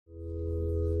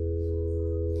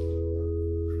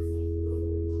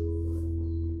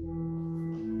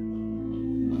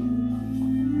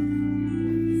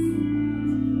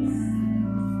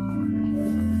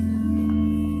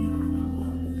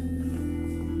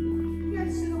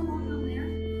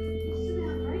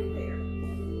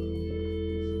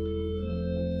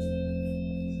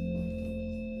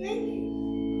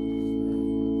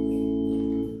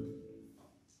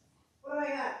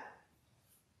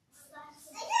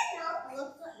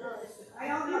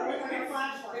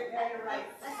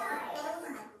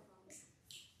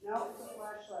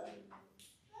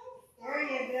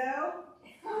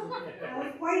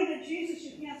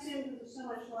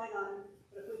flashlight on,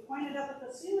 but if we point it up at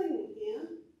the ceiling, we can.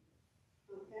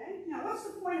 Okay? Now, what's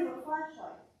the point of a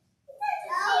flashlight?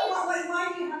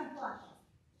 Why do you have a flashlight?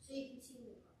 So you can see in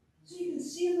the dark. So you can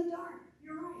see in the dark.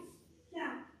 You're right.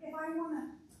 Now, if I want to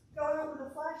go out with a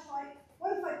flashlight,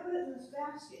 what if I put it in this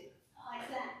basket like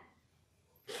that?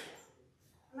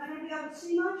 Am I going to be able to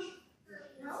see much?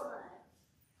 No.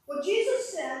 Well,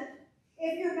 Jesus said,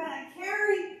 if you're going to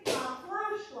carry a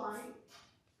flashlight,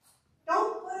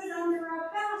 don't put it under a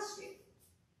basket.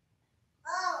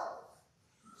 Oh.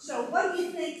 So what do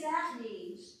you think that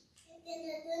means?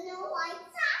 No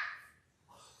lights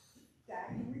That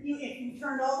if you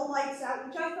turned all the lights out,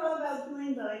 which I thought about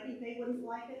doing, but I think they wouldn't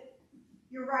like it.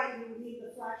 You're right, you would need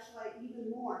the flashlight even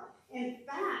more. In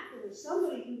fact, there was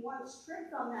somebody who once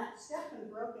tripped on that step and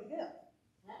broke a hip.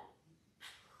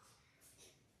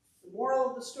 The moral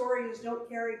of the story is don't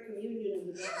carry communion in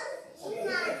the dark.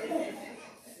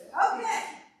 Okay,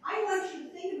 I want you to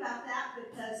think about that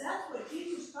because that's what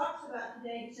Jesus talks about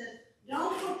today. He says,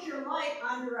 don't put your light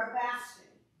under a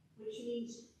basket, which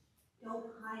means don't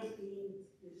hide being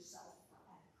yourself.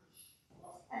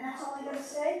 And that's all I got to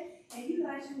say. And you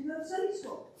guys can go to Sunday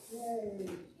school. Yay.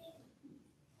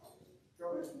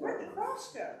 Where'd the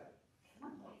cross go?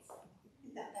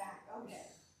 Get that back. Okay.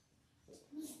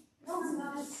 That was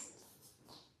nice.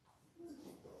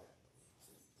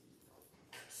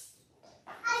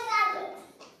 I got it.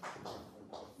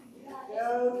 Go,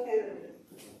 Kennedy.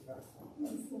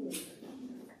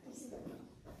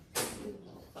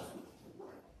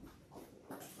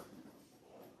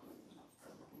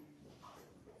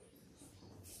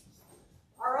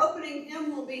 Our opening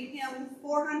hymn will be hymn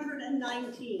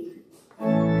 419.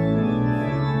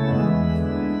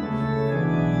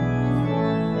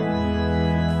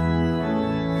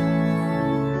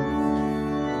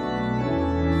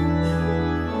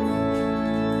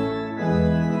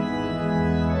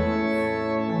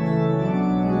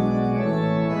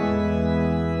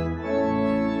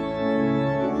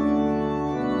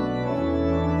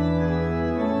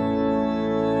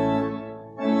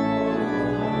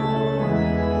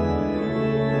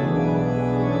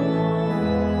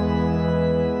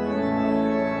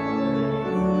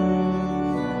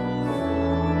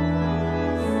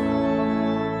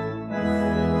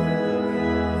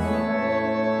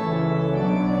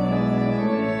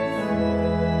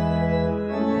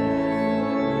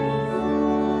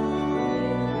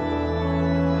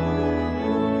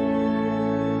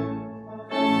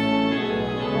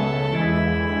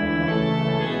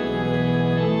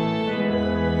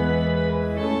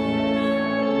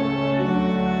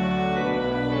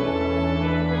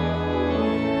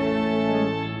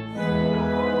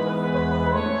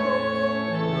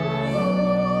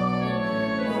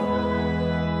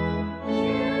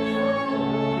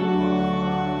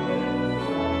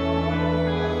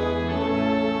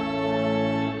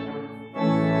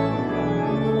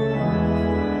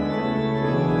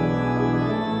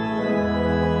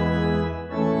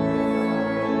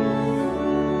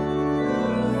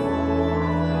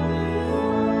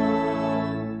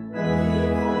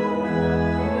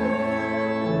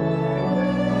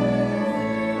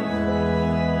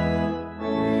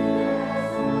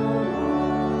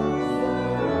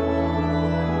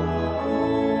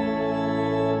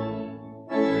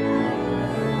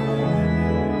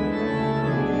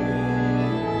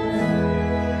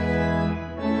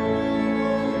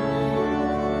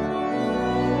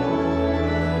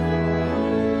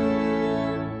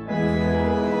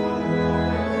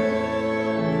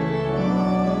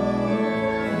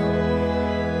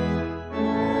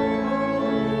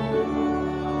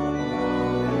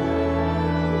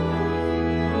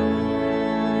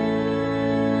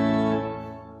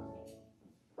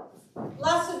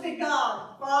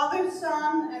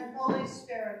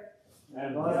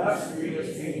 And blessed be his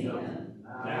kingdom,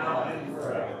 now and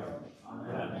forever.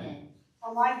 Amen.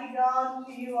 Almighty God,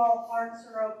 to you all hearts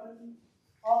are open,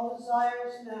 all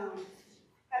desires known,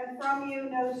 and from you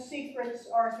no secrets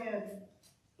are hid.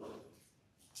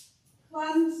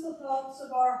 Cleanse the thoughts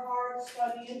of our hearts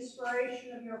by the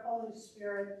inspiration of your Holy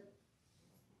Spirit,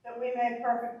 that we may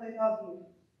perfectly love you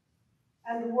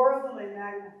and worthily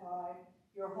magnify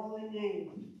your holy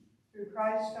name, through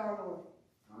Christ our Lord.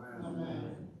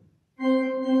 Amen.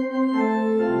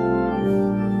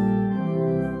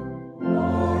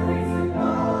 Glory to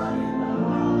God in the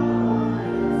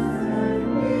highest, and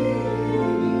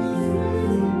peace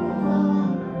on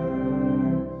earth.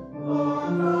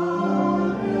 Lord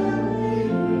God and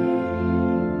King,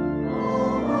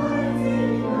 Almighty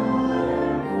God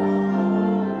and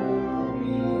Father,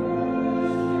 we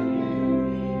worship you.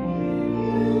 We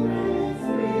give you thanks,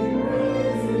 we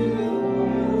praise you,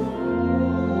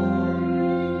 Lord.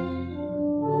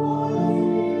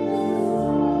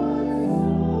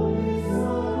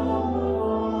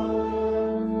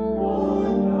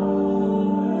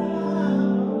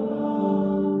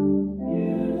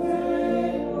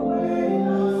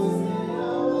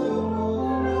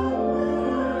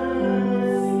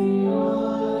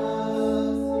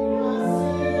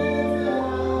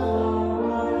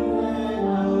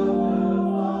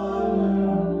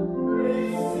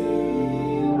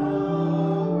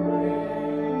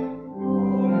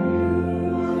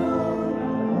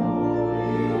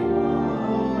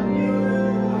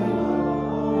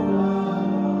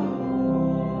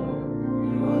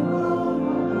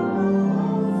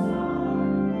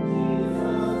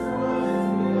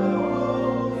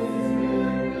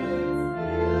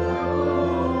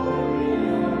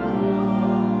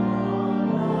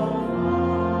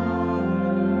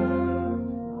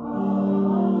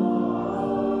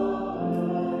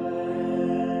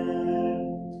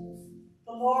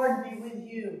 Lord be with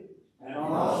you. And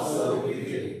also with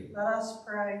you. Let us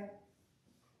pray.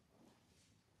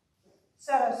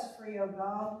 Set us free, O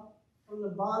God, from the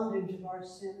bondage of our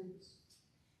sins,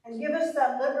 and give us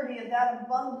that liberty of that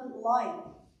abundant life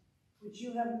which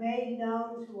you have made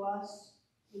known to us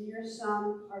in your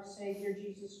Son, our Savior,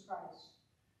 Jesus Christ,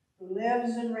 who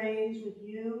lives and reigns with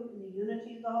you in the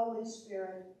unity of the Holy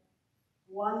Spirit,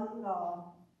 one God,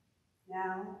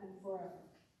 now and forever.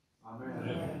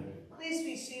 Amen. Please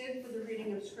be seated for the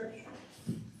reading of Scripture.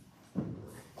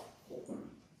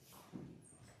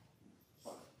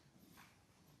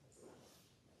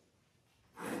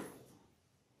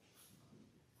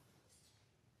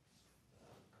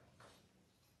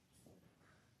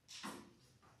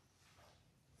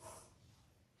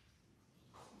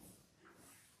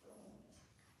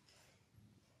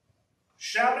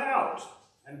 Shout out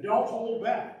and don't hold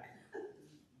back.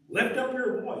 Lift up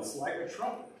your voice like a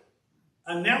trumpet.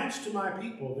 Announce to my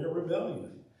people their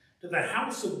rebellion, to the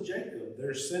house of Jacob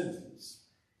their sins.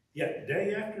 Yet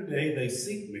day after day they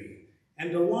seek me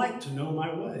and delight to know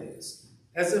my ways,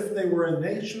 as if they were a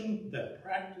nation that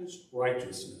practiced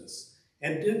righteousness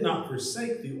and did not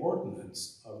forsake the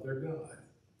ordinance of their God.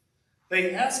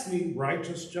 They ask me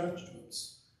righteous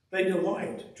judgments. They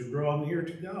delight to draw near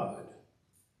to God.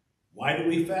 Why do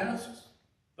we fast,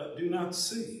 but do not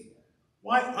see?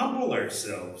 Why humble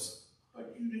ourselves,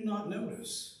 but you do not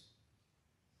notice?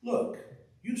 Look,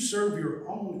 you serve your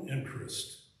own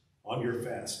interest on your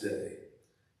fast day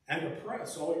and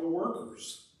oppress all your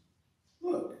workers.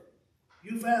 Look,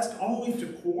 you fast only to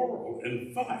quarrel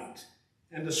and fight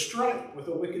and to strike with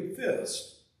a wicked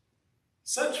fist.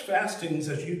 Such fastings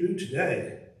as you do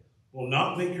today will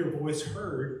not make your voice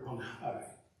heard on high.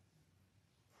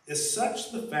 Is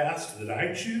such the fast that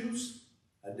I choose,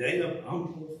 a day of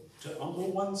to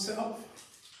humble oneself?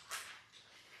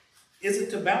 Is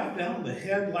it to bow down the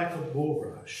head like a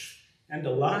bulrush and to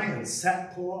lie in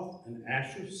sackcloth and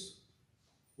ashes?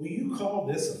 Will you call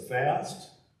this a fast,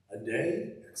 a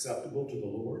day acceptable to the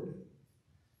Lord?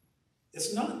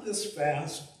 Is not this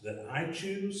fast that I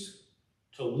choose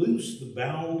to loose the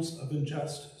bounds of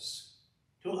injustice,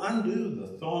 to undo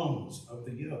the thongs of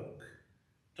the yoke,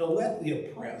 to let the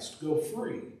oppressed go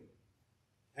free,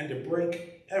 and to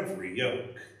break every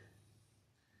yoke?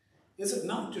 Is it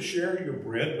not to share your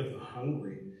bread with the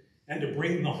hungry and to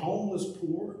bring the homeless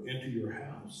poor into your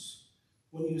house?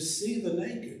 When you see the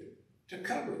naked, to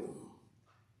cover them,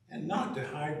 and not to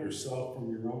hide yourself from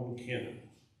your own kin?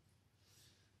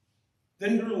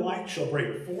 Then your light shall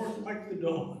break forth like the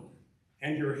dawn,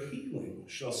 and your healing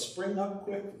shall spring up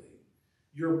quickly.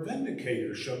 Your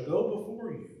vindicator shall go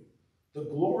before you. The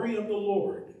glory of the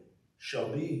Lord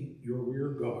shall be your rear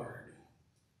guard.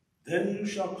 Then you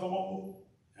shall call,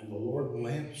 and the Lord will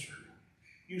answer.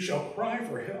 You shall cry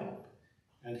for help,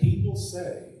 and he will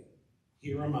say,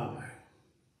 Here am I.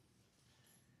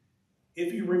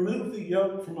 If you remove the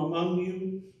yoke from among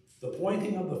you, the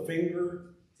pointing of the finger,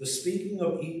 the speaking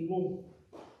of evil,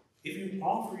 if you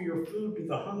offer your food to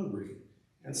the hungry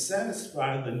and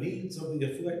satisfy the needs of the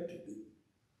afflicted,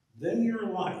 then your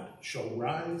light shall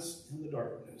rise in the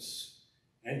darkness,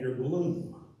 and your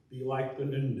gloom be like the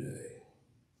noonday.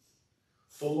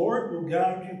 The Lord will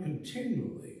guide you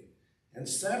continually and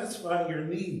satisfy your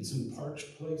needs in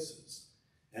parched places,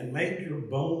 and make your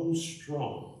bones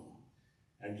strong.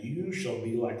 And you shall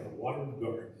be like a watered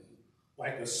garden,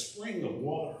 like a spring of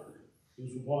water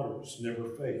whose waters never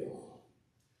fail.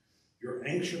 Your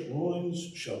ancient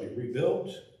ruins shall be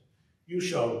rebuilt. You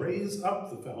shall raise up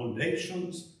the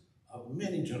foundations of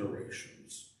many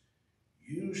generations.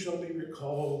 You shall be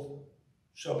called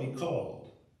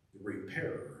the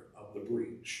repairer of the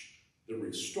breach, the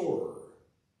restorer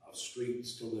of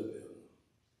streets to live in.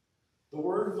 The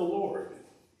word of the Lord.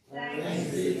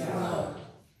 Thanks be to God.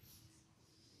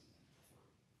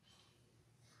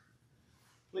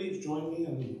 Please join me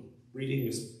in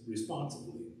reading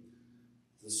responsibly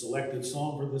the selected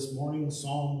psalm for this morning,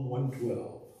 Psalm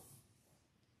 112.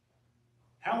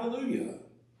 Hallelujah!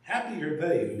 Happy are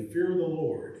they who fear the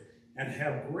Lord and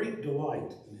have great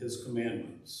delight in his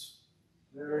commandments.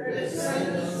 Their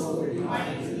descendants will be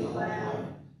mighty to the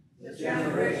land. The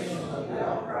generation of the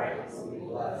upright will be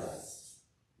blessed.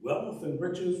 Wealth and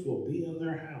riches will be in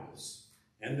their house,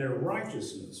 and their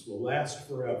righteousness will last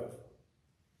forever.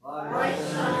 Light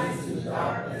shines in the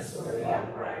darkness for the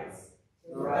upright.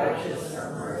 The righteous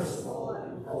are merciful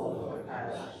and full of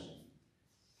compassion.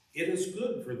 It is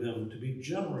good for them to be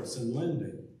generous in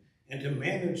lending and to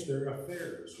manage their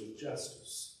affairs with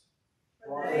justice.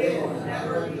 For they will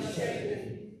never be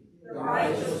shaken. The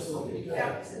righteous will be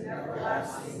kept in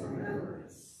everlasting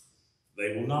remembrance.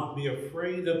 They will not be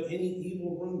afraid of any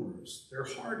evil rumors. Their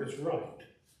heart is right.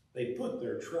 They put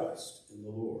their trust in the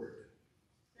Lord.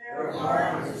 Their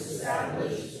heart is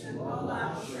established and will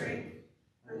not shrink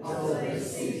until they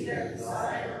see their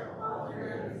desire upon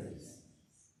their enemies.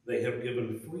 They have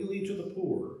given freely to the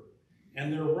poor,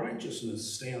 and their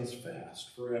righteousness stands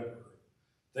fast forever.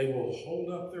 They will hold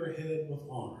up their head with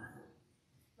honor.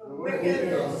 The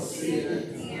wicked will see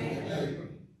it and angry.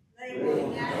 They will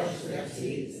gnash their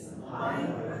teeth and hide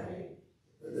away.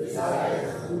 The desire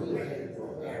of the wicked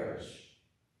will perish.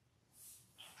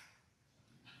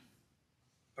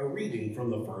 A reading from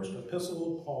the first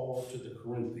epistle of Paul to the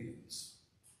Corinthians.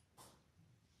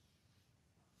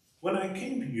 When I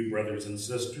came to you, brothers and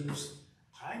sisters,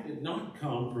 I did not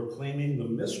come proclaiming the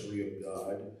mystery of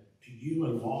God to you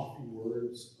in lofty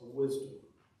words of wisdom,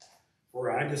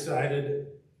 for I decided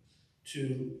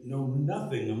to know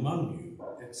nothing among you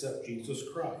except Jesus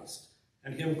Christ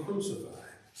and him crucified.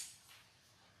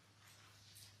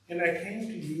 And I came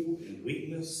to you in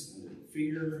weakness and in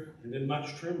fear and in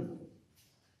much trembling.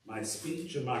 My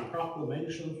speech and my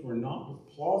proclamations were not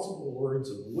with plausible words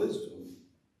of wisdom,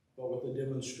 but with a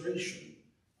demonstration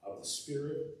of the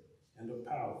Spirit and of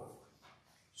power,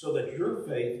 so that your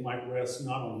faith might rest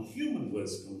not on human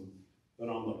wisdom, but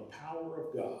on the power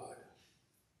of God.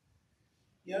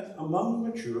 Yet among the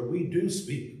mature we do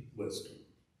speak wisdom,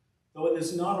 though it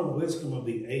is not a wisdom of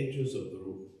the ages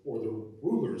or the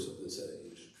rulers of this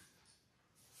age,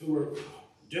 who are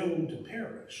doomed to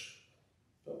perish.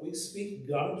 But we speak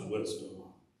God's wisdom,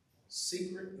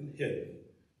 secret and hidden,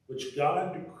 which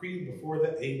God decreed before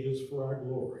the ages for our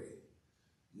glory.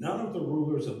 None of the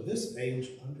rulers of this age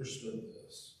understood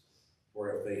this,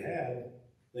 for if they had,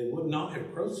 they would not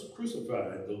have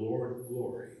crucified the Lord of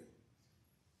glory.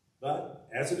 But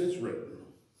as it is written,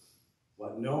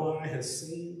 what no eye has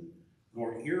seen,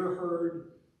 nor ear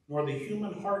heard, nor the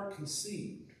human heart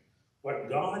conceived, what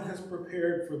God has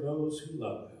prepared for those who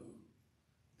love him.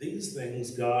 These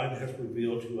things God has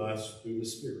revealed to us through the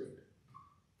Spirit.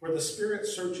 For the Spirit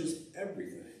searches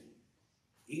everything,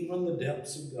 even the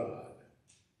depths of God.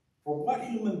 For what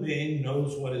human being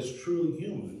knows what is truly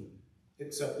human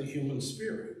except the human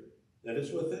spirit that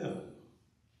is within?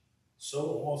 So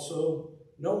also,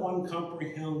 no one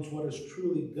comprehends what is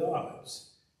truly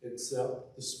God's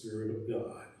except the Spirit of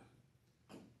God.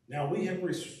 Now we have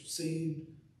received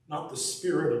not the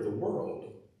spirit of the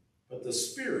world, but the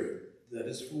Spirit that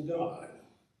is from God,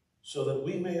 so that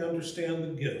we may understand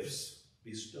the gifts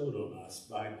bestowed on us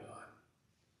by God.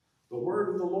 The word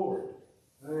of the Lord.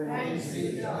 Thanks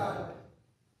be to God.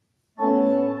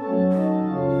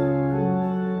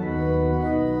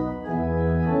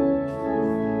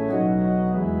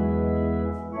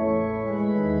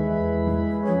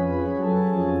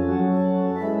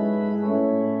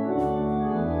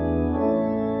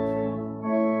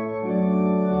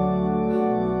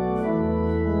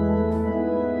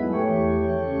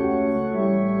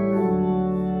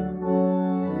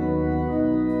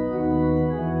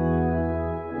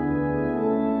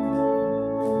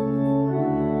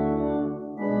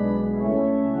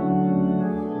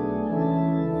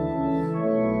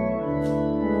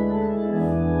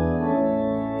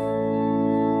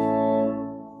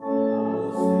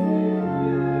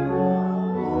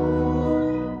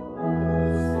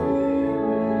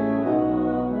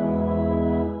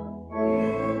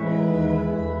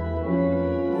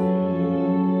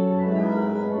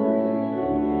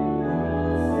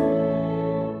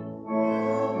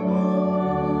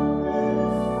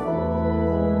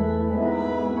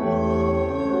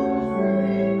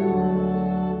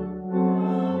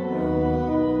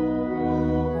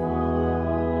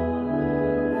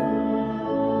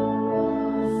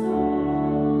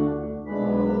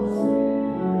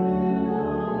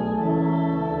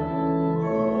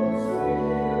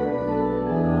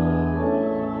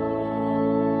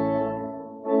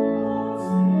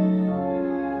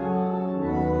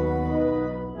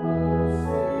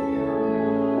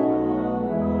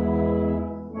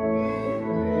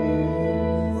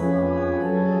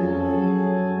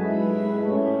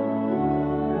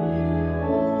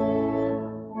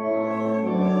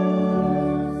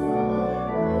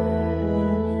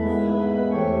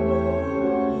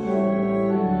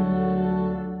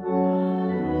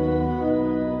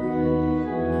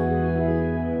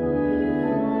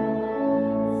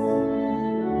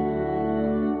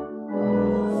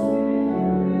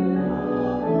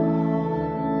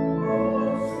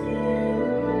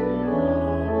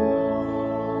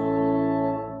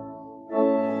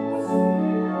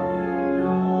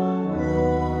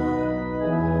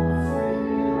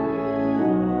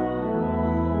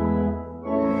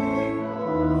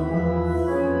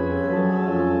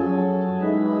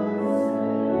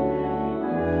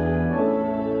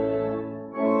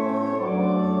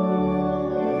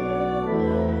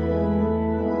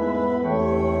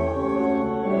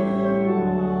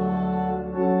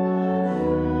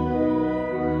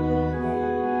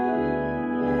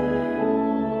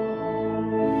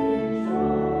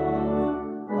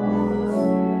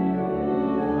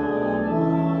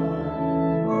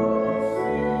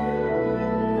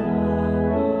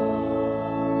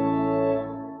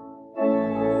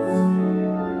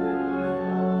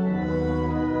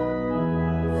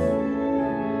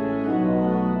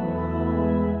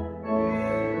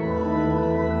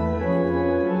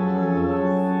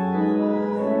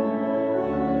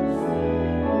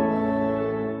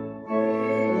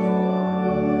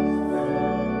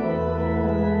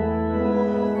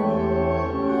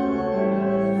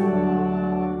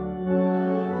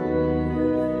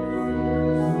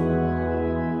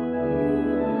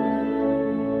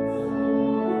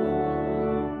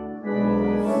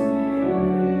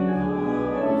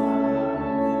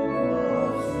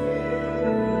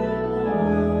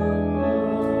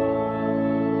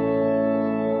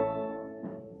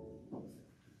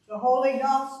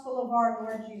 our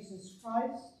Lord Jesus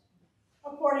Christ,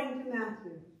 according to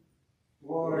Matthew.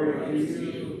 Glory to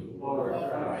you, Lord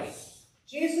Christ.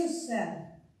 Jesus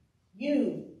said,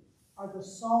 "You are the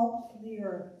salt of the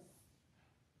earth.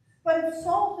 But if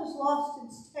salt has lost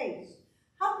its taste,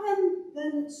 how can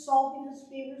then its saltiness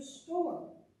be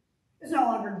restored? It's no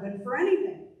longer good for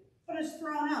anything, but is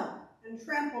thrown out and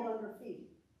trampled under feet.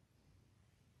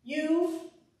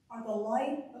 You are the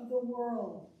light of the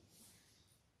world.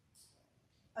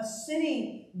 A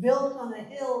city built on a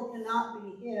hill cannot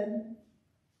be hid.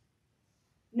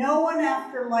 No one,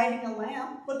 after lighting a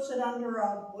lamp, puts it under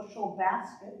a bushel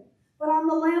basket, but on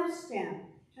the lampstand,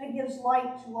 and it gives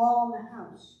light to all in the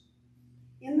house.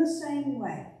 In the same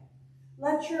way,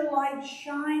 let your light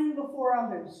shine before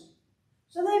others,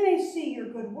 so they may see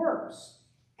your good works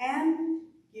and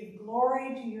give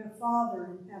glory to your Father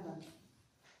in heaven.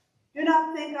 Do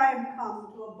not think I have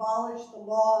come to abolish the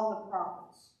law and the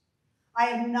prophets. I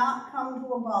have not come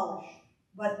to abolish,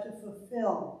 but to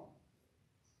fulfill.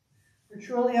 For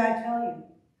truly I tell you,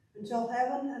 until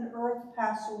heaven and earth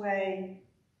pass away,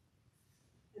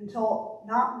 until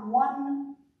not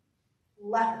one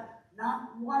letter,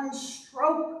 not one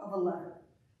stroke of a letter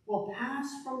will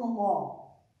pass from the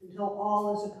law until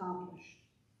all is accomplished.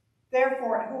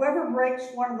 Therefore, whoever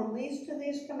breaks one of the least of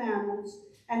these commandments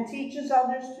and teaches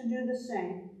others to do the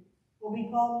same will be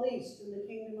called least in the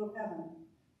kingdom of heaven.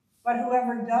 But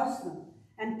whoever does them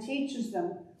and teaches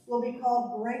them will be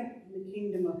called great in the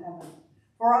kingdom of heaven.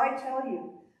 For I tell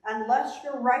you, unless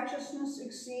your righteousness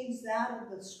exceeds that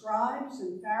of the scribes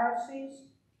and Pharisees,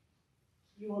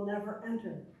 you will never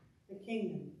enter the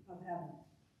kingdom of heaven."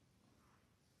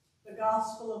 The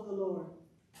Gospel of the Lord.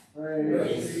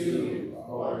 Praise to you,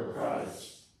 Lord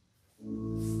Christ.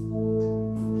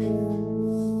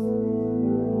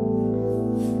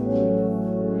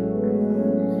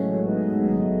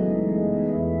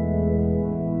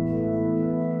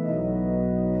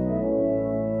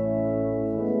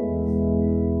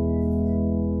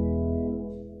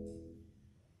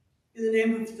 In the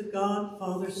name of the God,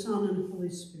 Father, Son, and Holy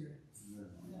Spirit.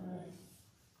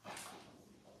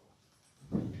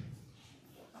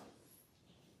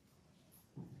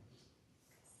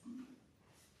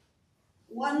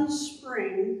 One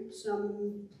spring,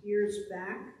 some years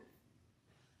back,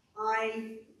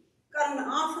 I got an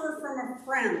offer from a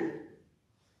friend.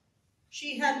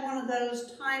 She had one of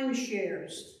those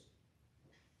timeshares.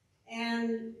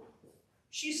 And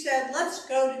she said, "Let's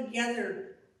go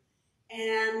together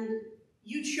and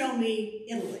you'd show me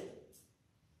Italy."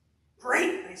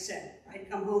 "Great," I said. I'd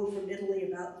come home from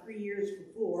Italy about 3 years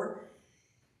before.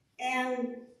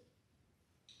 And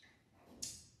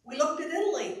we looked at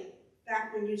Italy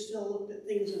back when you still looked at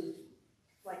things in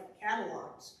like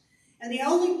catalogs. And the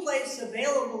only place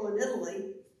available in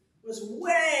Italy was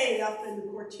way up in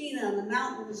Cortina in the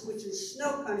mountains, which is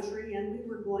snow country, and we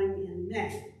were going in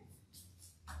May.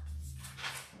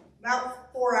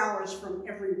 About 4 hours from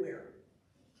everywhere.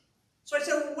 So I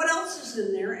said, "Well, what else is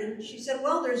in there?" And she said,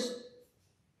 "Well, here's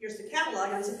the catalog."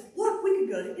 And I said, "Look, we could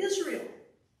go to Israel."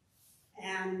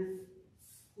 And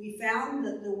we found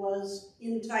that there was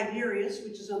in Tiberias,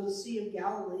 which is on the Sea of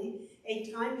Galilee,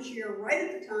 a timeshare right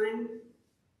at the time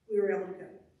we were able to go.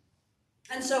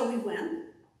 And so we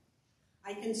went.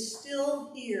 I can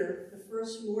still hear the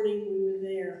first morning we were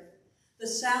there, the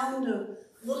sound of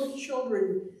little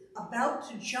children about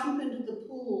to jump into the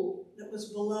pool that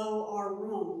was below our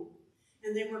room.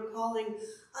 And they were calling,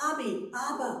 "Abi,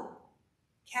 Abba,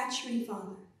 catch me,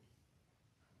 Father."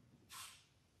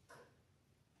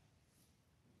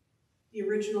 The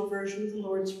original version of the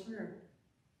Lord's Prayer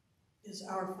is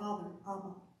 "Our Father,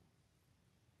 Abba."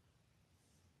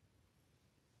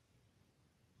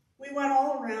 We went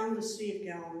all around the Sea of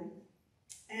Galilee,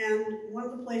 and one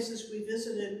of the places we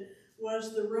visited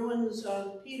was the ruins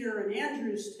of Peter and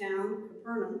Andrew's town,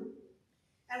 Capernaum,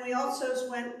 and we also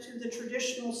went to the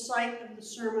traditional site of the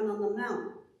Sermon on the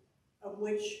Mount, of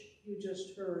which you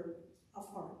just heard a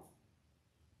part.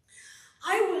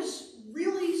 I was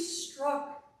really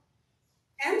struck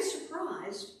and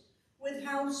surprised with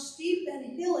how steep and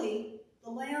hilly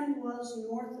the land was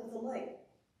north of the lake.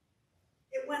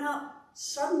 It went up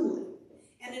suddenly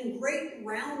and in great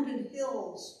rounded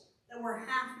hills that were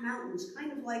half mountains,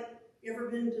 kind of like you ever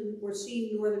been to or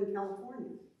seen Northern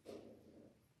California.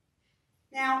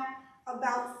 Now,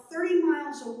 about 30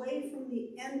 miles away from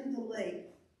the end of the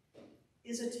lake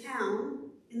is a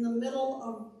town in the middle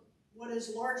of what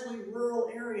is largely rural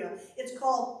area. It's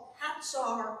called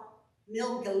Hatzar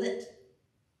Milgalit,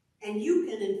 and you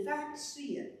can in fact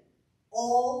see it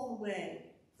all the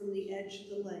way from the edge of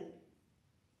the lake.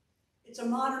 It's a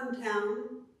modern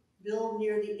town built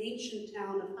near the ancient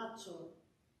town of Hatzor.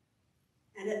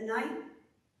 And at night,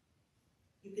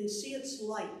 you can see its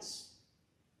lights,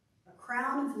 a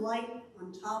crown of light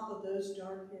on top of those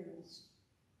dark hills.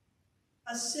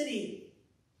 A city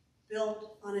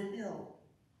built on a hill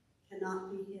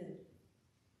cannot be hid.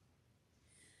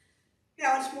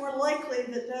 Now, it's more likely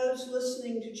that those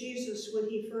listening to Jesus when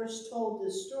he first told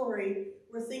this story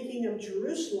were thinking of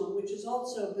Jerusalem, which is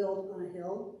also built on a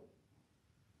hill.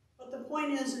 But the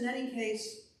point is, in any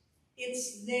case,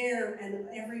 it's there and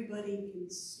everybody can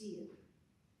see it.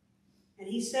 And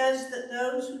he says that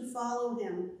those who follow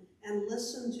him and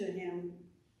listen to him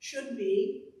should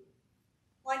be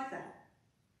like that.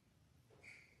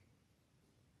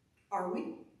 Are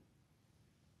we?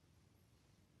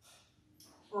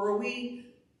 Or are we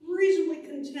reasonably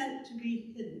content to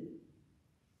be hidden?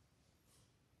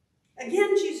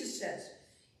 Again, Jesus says,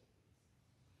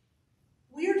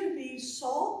 we are to be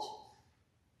salt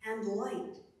and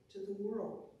light to the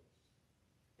world.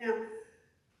 Now,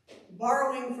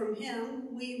 borrowing from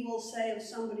him, we will say of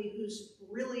somebody who's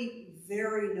really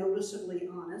very noticeably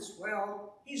honest,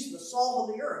 well, he's the salt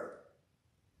of the earth.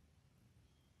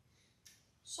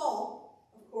 Salt,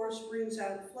 of course, brings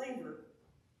out flavor.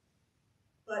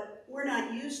 But we're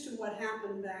not used to what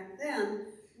happened back then,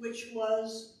 which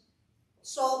was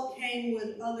salt came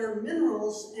with other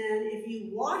minerals, and if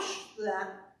you washed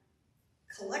that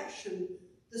collection,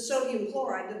 the sodium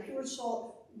chloride, the pure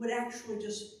salt, would actually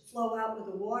just flow out with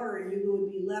the water, and you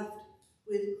would be left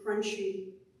with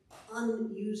crunchy,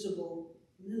 unusable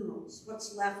minerals.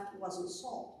 What's left wasn't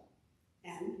salt.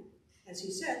 And, as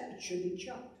he said, it should be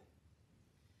chucked.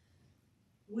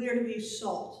 We are to be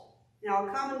salt. Now,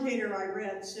 a commentator I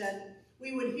read said,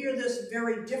 we would hear this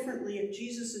very differently if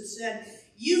Jesus had said,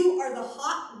 you are the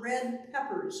hot red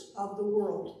peppers of the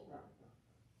world.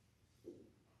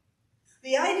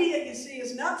 The idea, you see,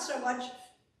 is not so much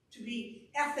to be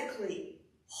ethically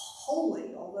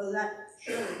holy, although that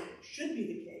surely should be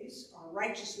the case. Our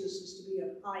righteousness is to be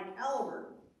of high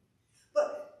caliber.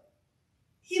 But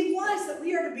he implies that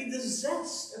we are to be the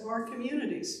zest of our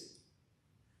communities.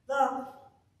 The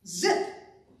zip,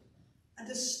 a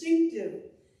distinctive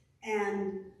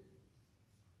and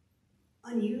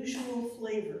unusual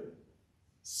flavor.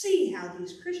 See how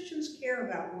these Christians care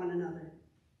about one another.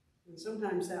 And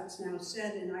sometimes that's now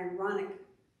said in ironic,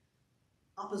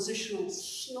 oppositional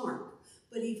snark,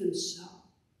 but even so.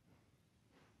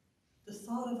 The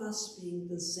thought of us being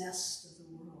the zest of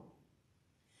the world.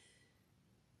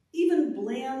 Even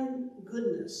bland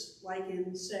goodness, like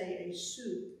in, say, a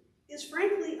soup, is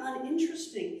frankly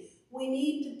uninteresting. We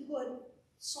need to put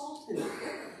salt in it.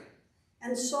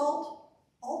 And salt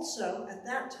also, at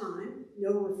that time,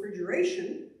 no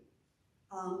refrigeration,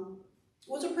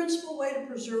 was a principal way to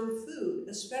preserve food,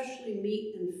 especially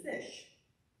meat and fish.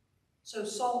 So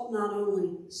salt not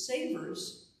only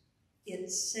savors, it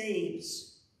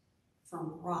saves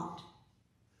from rot.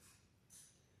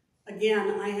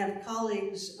 Again, I have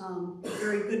colleagues, a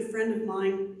very good friend of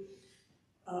mine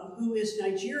who is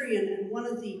Nigerian, and one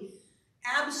of the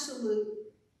absolute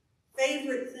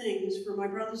favorite things for my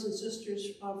brothers and sisters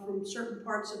from certain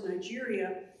parts of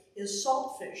Nigeria is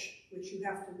saltfish, which you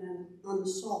have to then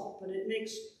unsalt, but it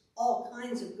makes all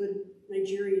kinds of good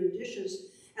Nigerian dishes.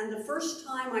 And the first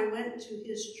time I went to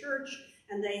his church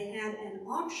and they had an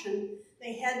auction,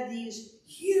 they had these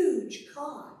huge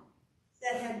cod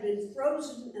that had been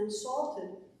frozen and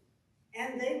salted,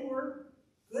 and they were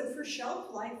good for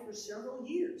shelf life for several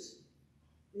years.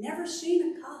 Never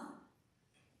seen a cod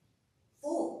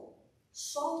full,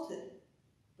 salted.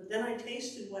 But then I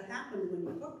tasted what happened when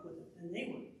you cooked with it, and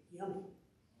they were yummy.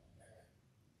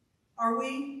 Are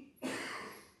we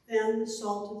then the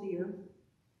salt of the earth?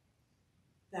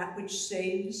 That which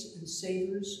saves and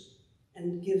savors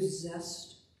and gives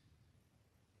zest?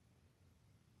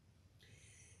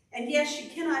 And yes, you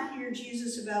cannot hear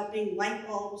Jesus about being light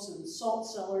bulbs and salt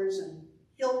cellars and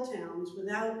hill towns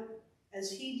without, as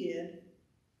he did,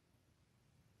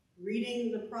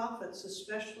 reading the prophets,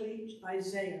 especially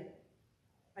Isaiah.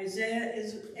 Isaiah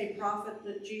is a prophet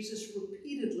that Jesus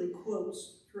repeatedly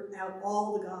quotes throughout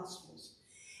all the Gospels.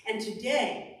 And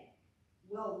today,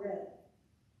 well read,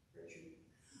 Richard,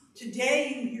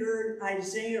 today you heard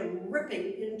Isaiah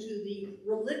ripping into the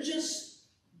religious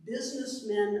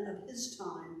businessmen of his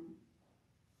time.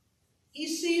 He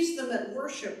sees them at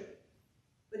worship,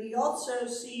 but he also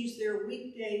sees their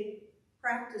weekday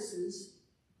practices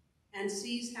and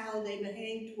sees how they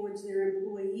behave towards their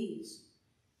employees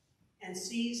and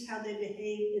sees how they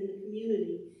behave in the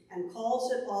community and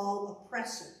calls it all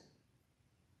oppressive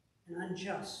and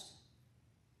unjust.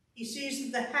 He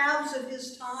sees that the haves of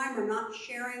his time are not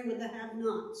sharing with the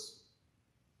have-nots.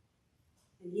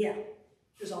 And yeah,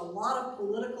 there's a lot of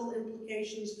political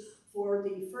implications for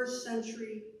the first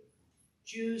century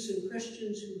Jews and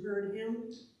Christians who heard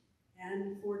him,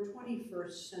 and for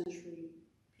 21st century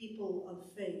people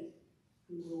of faith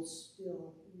who will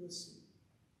still listen.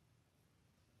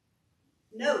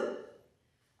 Note,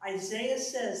 Isaiah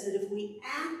says that if we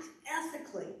act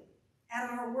ethically at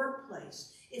our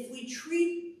workplace, if we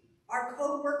treat our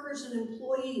co-workers and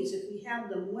employees, if we have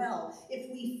them well, if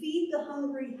we feed the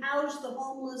hungry, house the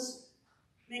homeless,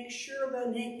 make sure the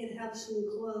naked have some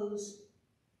clothes,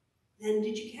 then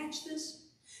did you catch this?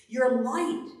 Your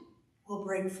light will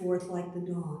break forth like the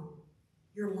dawn.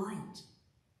 Your light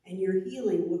and your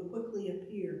healing will quickly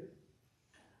appear.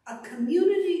 A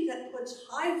community that puts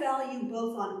high value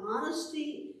both on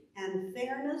honesty and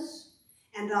fairness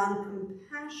and on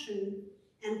compassion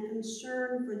and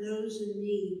concern for those in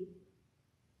need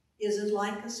is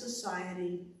like a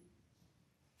society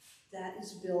that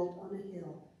is built on a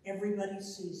hill. Everybody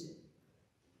sees it.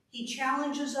 He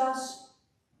challenges us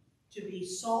to be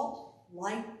salt,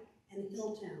 light, and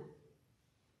hill town.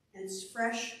 And it's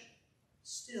fresh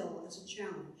still as a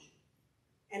challenge.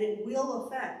 And it will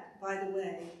affect, by the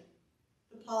way,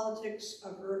 the politics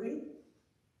of Irving,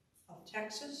 of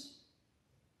Texas,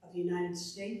 of the United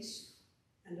States,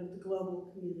 and of the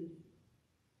global community.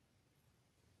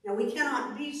 Now, we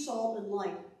cannot be salt and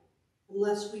light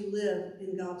unless we live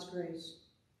in God's grace.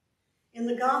 In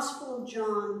the Gospel of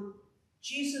John,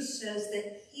 Jesus says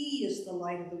that he is the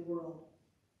light of the world.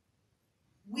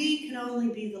 We can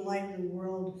only be the light of the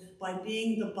world by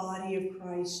being the body of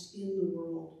Christ in the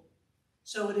world.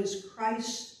 So it is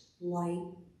Christ's light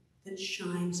that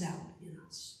shines out in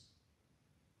us.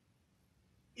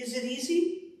 Is it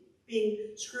easy being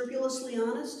scrupulously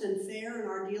honest and fair in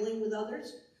our dealing with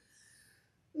others?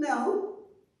 No.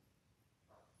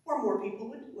 Or more people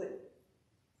would do it.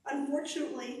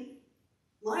 Unfortunately,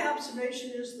 my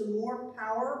observation is the more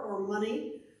power or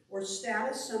money or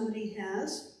status somebody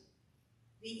has,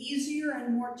 the easier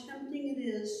and more tempting it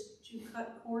is to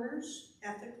cut corners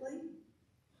ethically.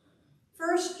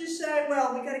 First you say,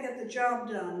 well, we got to get the job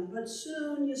done, but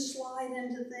soon you slide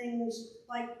into things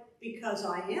like, because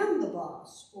I am the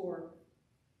boss, or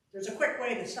there's a quick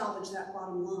way to salvage that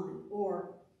bottom line,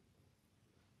 or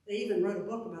they even wrote a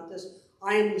book about this,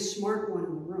 I am the smart one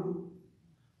in the room.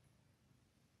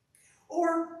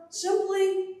 Or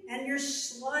simply, and you're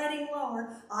sliding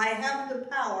lower, I have the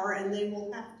power and they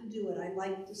will have to do it. I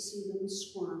like to see them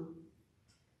squirm.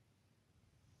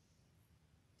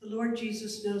 The Lord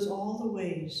Jesus knows all the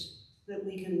ways that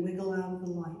we can wiggle out of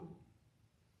the light.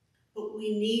 But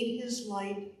we need his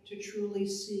light to truly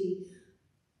see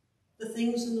the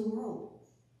things in the world.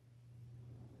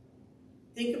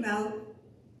 Think about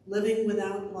living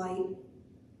without light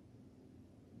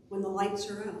when the lights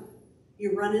are out.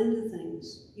 You run into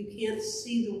things. You can't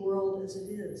see the world as it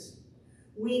is.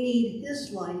 We need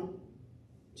his light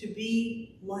to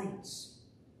be lights,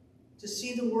 to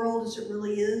see the world as it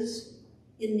really is,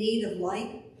 in need of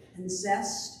light and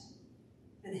zest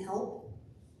and help,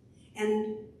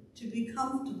 and to be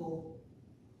comfortable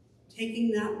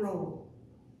taking that role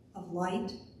of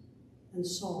light and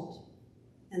salt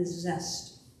and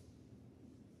zest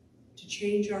to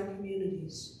change our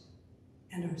communities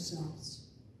and ourselves.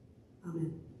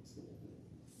 Amen.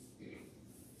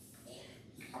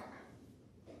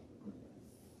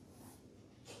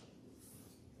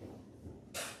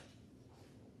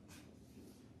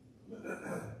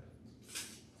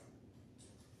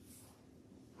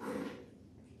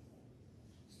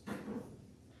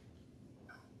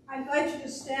 I invite you to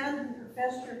stand and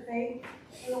profess your faith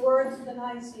in the words of the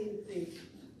Nicene Creed.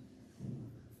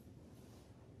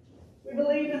 We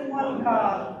believe in one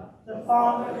God, the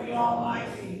Father, the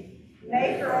Almighty,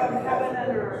 maker of heaven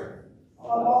and earth, of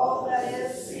all that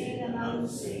is seen and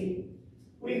unseen.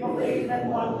 We believe in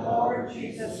one Lord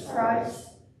Jesus Christ,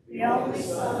 the only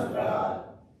Son of God,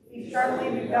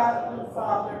 eternally begotten of the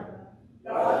Father,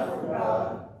 God from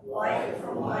God, light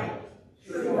from light,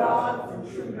 true God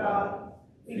from true God,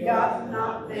 begotten,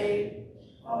 not made,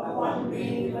 of one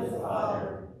being with the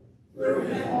Father. Through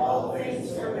him all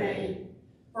things were made.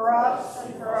 For us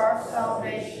and for our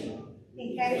salvation,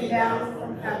 he came down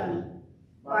from heaven.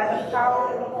 By the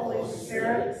power of the Holy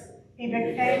Spirit, he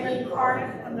became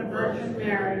incarnate from the Virgin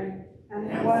Mary,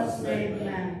 and was made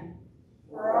man.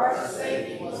 For our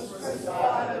sake he was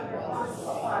crucified under Pontius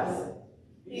Pilate.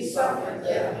 He suffered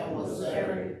death and was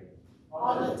buried.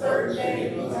 On the third day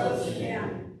he rose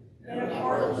again, in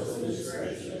accordance with the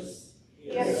Scriptures.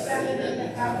 He ascended into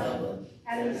heaven,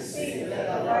 and is seated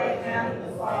at the right hand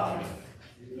of the Father.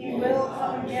 He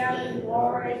again in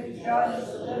glory to judge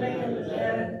the living and the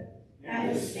dead,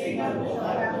 and his kingdom shall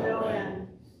have no end.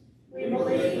 We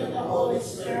believe in the Holy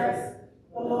Spirit,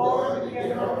 the Lord, the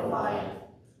giver of life,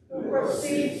 who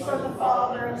proceeds from the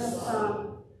Father and the Son.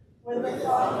 With the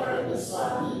Father and the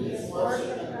Son, he is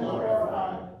worshipped and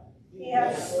glorified. He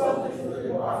has spoken through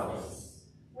the prophets.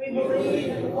 We believe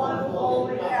in one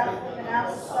holy Catholic and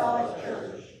apostolic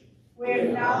church. We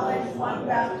acknowledge one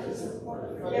baptism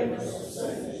for the forgiveness of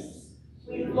sins.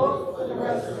 We look for the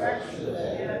resurrection of the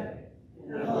dead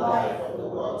and the life of the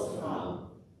world to come.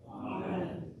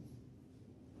 Amen.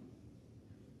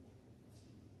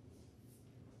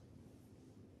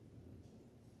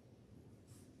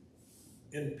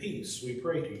 In peace, we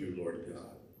pray to you, Lord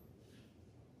God.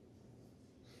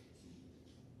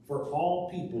 For all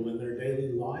people in their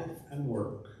daily life and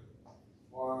work.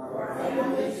 For our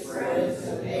families, friends,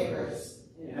 and neighbors,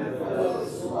 and for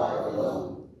those who are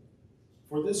alone.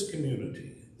 For this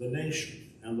community, the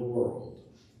nation, and the world.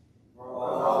 For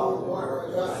all who work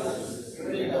for justice,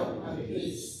 freedom, and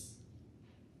peace.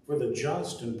 For the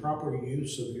just and proper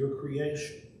use of your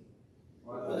creation.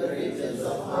 For the victims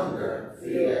of hunger,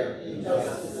 fear,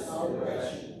 injustice, and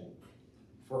oppression.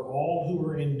 For all who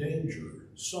are in danger,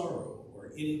 sorrow,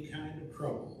 or any kind of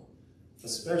trouble,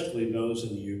 especially those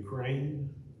in the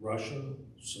Ukraine, Russia,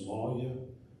 Somalia,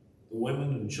 the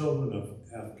women and children of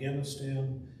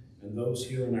Afghanistan, and those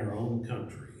here in our own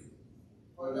country.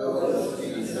 For those who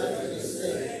in such a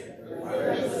state, for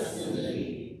friends in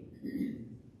need.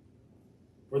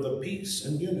 For the peace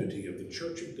and unity of the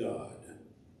Church of God.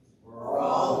 For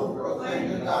all who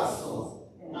proclaim the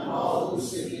gospel, and all who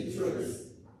seek the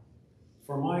truth.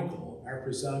 For Michael, our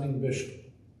presiding bishop,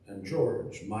 and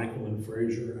George, Michael, and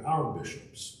Fraser, our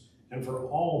bishops, and for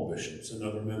all bishops and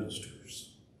other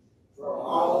ministers. For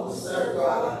all who serve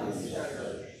God in his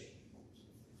church.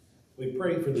 We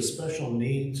pray for the special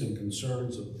needs and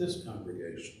concerns of this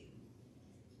congregation.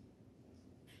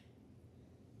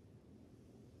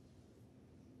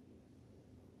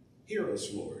 Hear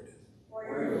us, Lord. For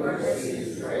your mercy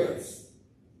is great.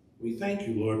 We thank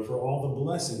you, Lord, for all the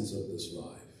blessings of this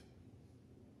life.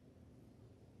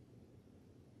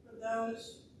 For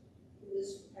those in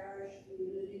this parish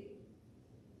community,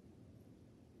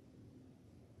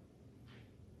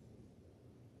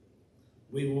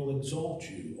 We will exalt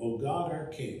you, O God, our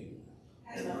King.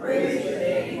 And praise your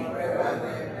name forever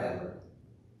and ever.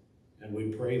 And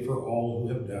we pray for all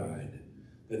who have died,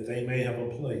 that they may have a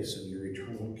place in your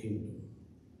eternal kingdom.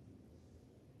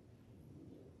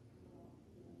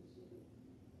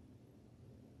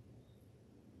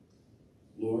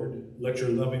 Lord, let your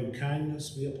loving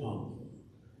kindness be upon them.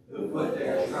 Who put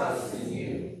their trust in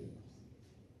you.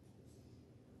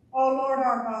 O Lord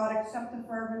our God, accept the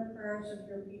fervent prayers of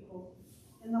your people.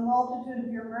 In the multitude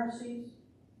of your mercies,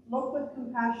 look with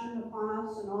compassion upon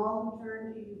us and all who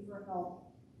turn to you for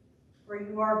help. For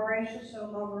you are gracious, O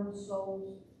lover of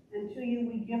souls, and to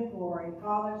you we give glory,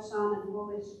 Father, Son, and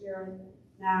Holy Spirit,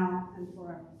 now and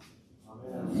forever.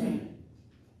 Amen.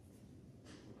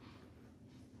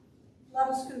 Let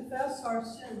us confess our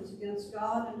sins against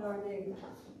God and our neighbor.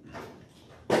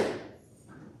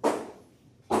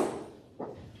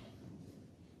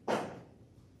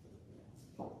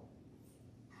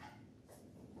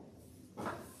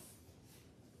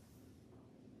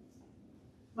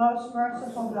 Most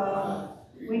merciful God,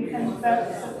 we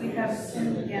confess that we have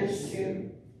sinned against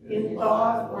you in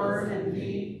thought, word, and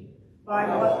deed,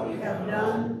 by what we have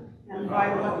done and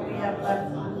by what we have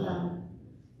left undone.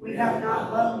 We have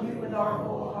not loved you with our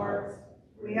whole heart.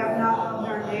 We have not loved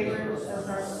our neighbors as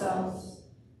ourselves.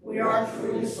 We are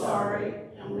truly sorry,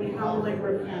 and we humbly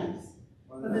repent.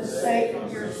 For the sake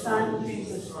of your Son,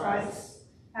 Jesus Christ,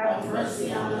 have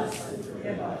mercy on us and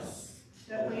forgive us,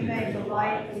 that we may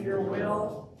delight in your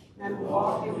will and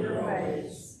walk in your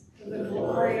ways, to the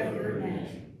glory of your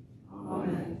name.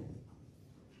 Amen.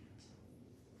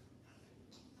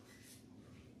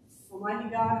 Almighty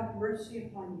God, have mercy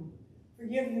upon you.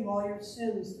 Forgive you all your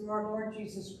sins through our Lord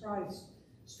Jesus Christ.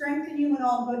 Strengthen you in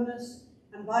all goodness,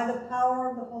 and by the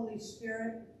power of the Holy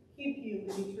Spirit, keep you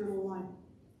in eternal life.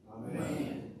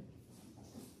 Amen.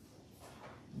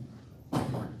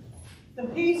 The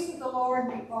peace of the Lord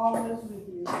be always with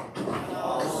you. And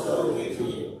also with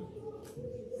you.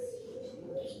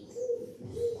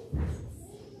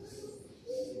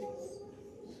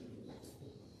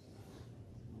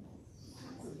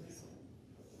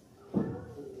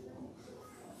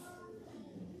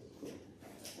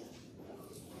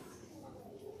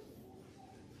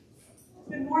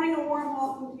 Good morning, a warm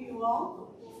welcome to you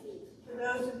all. For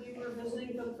those of you who are visiting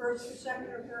for the first or second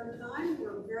or third time,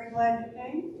 we're very glad you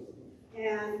came.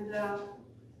 And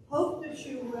hope that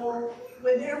you will,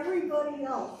 with everybody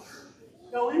else,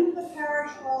 go into the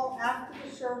parish hall after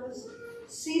the service,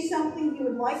 see something you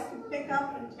would like to pick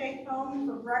up and take home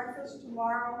for breakfast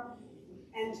tomorrow,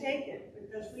 and take it,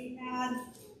 because we had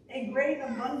a great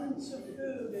abundance of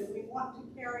food, and we want to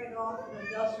carry it off in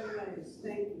a dozen ways.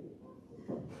 Thank you.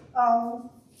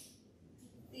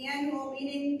 The annual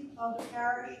meeting of the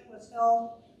parish was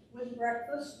held with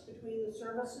breakfast between the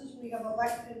services. We have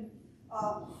elected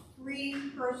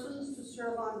 3 persons to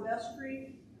serve on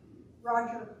vestry: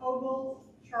 Roger Kogel,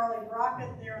 Charlie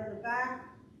Brockett there in the back,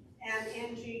 and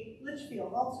Angie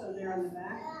Litchfield also there in the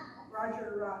back.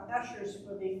 Roger ushers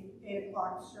for the 8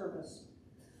 o'clock service.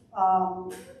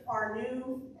 Our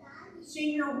new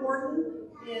senior warden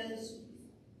is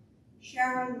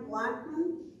Sharon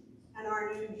Blackman, and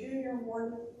our new junior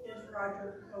warden is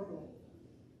Roger Kogel.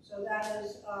 So that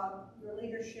is your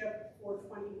leadership for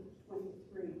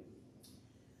 2023.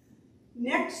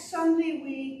 Next Sunday,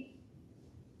 we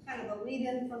kind of a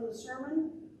lead-in from the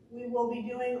sermon. We will be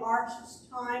doing Arch's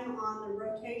time on the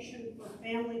rotation for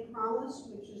Family Promise,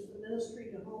 which is the ministry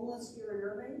to homeless here in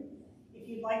Irving. If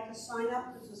you'd like to sign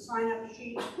up, there's a sign-up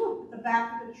sheet at the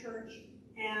back of the church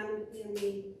and in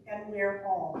the Edware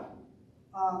Hall,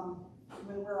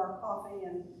 where our coffee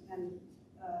and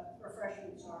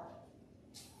refreshments are.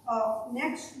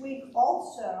 Next week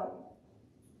also,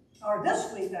 or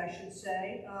this week I should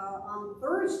say, on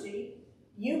Thursday,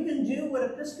 you can do what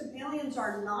Episcopalians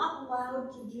are not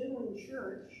allowed to do in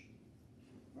church,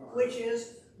 which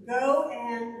is go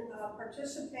and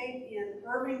participate in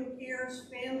Irving Cares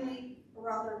family, or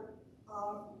rather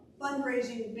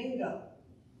fundraising bingo.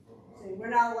 See, we're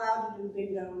not allowed to do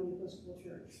bingo in the Episcopal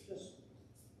Church, just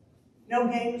no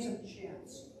games of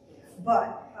chance.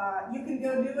 But you can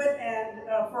go do it, and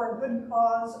for a good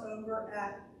cause over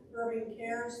at Irving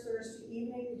Cares Thursday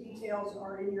evening. Details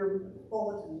are in your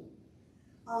bulletin.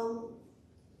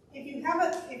 If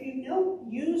you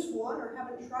don't use one or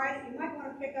haven't tried it, you might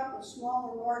want to pick up a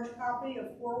small or large copy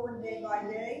of Forward Day by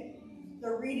Day.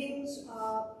 The readings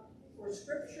for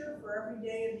Scripture for every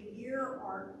day of the year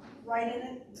are right in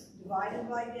it, divided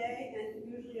by day,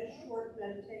 and usually a short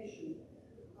meditation.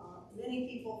 Many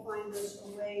people find this a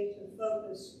way to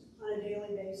focus on a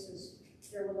daily basis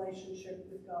their relationship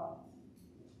with God.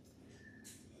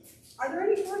 Are there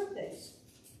any birthdays?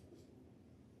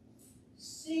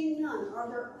 Seeing none, are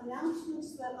there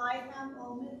announcements that I have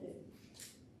omitted?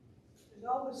 It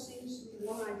always seems to be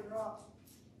one I drop.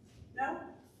 No?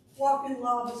 Walk in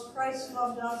love as Christ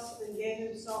loved us and gave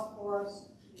himself for us,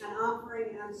 an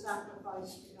offering and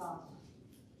sacrifice to God.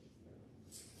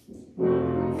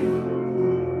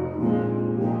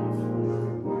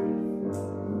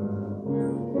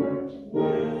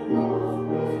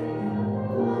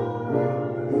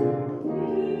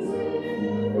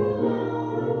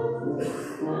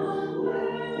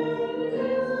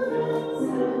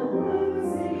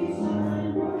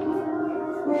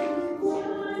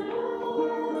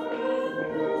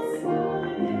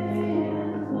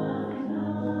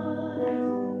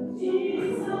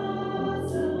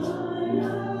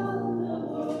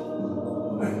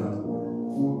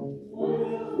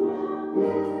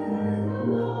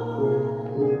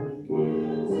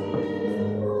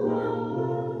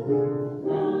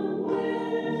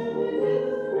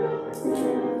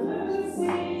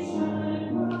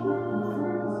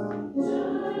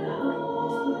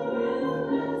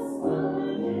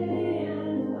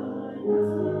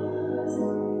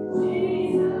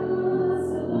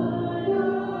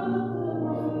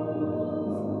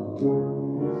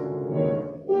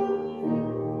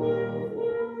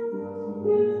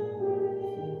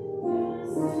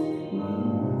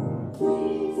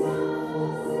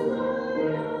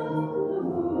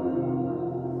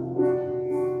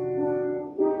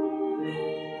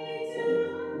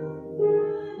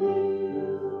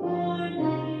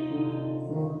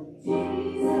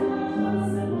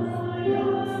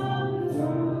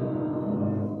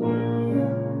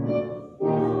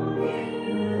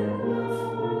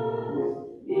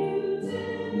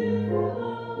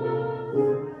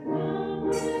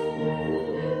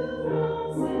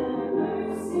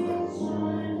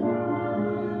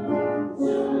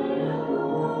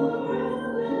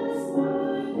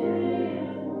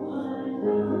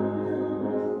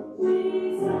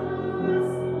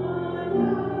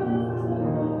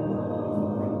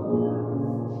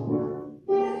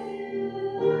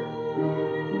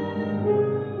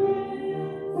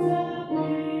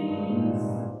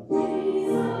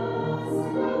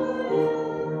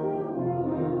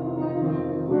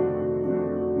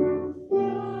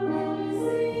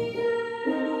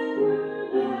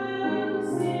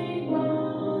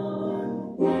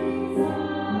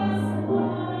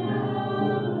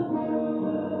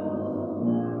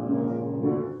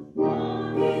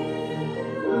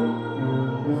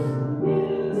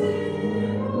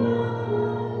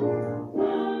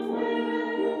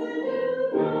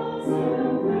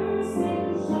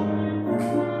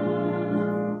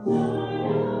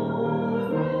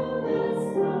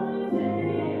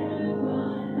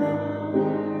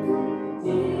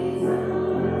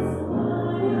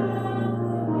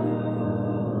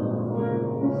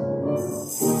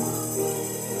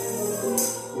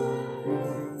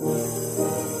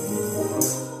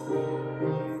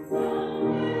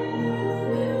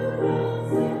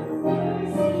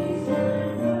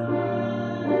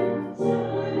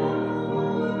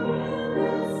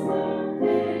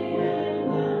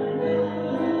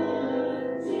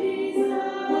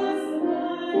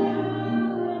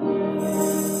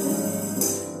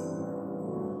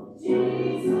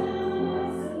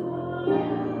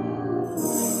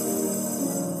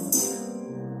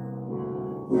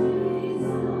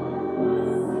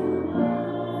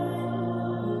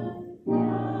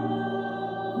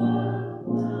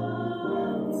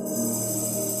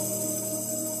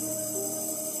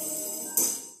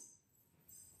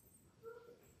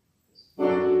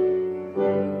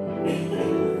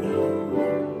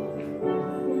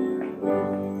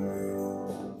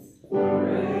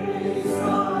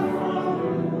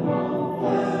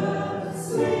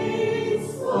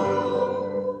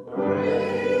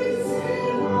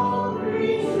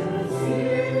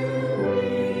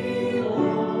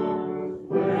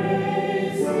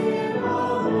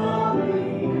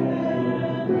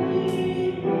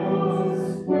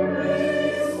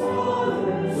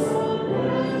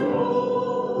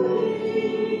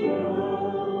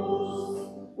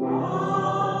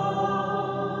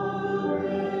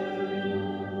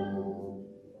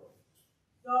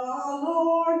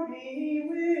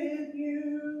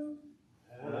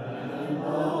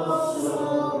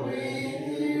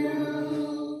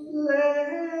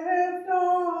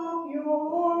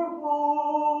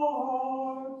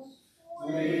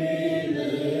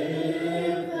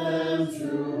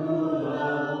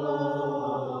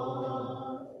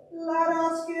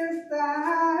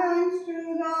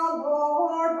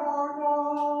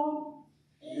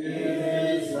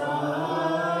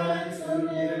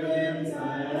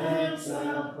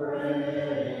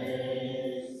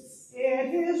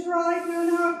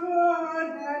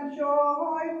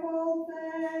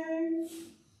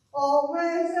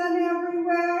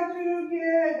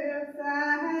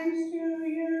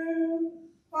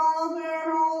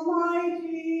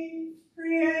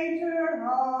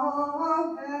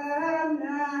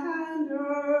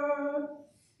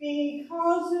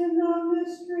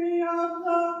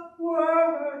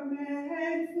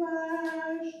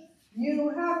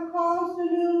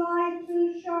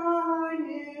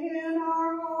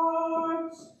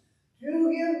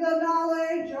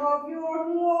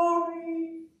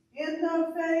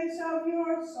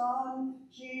 Son,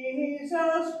 Jesus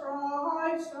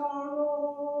Christ our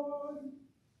Lord.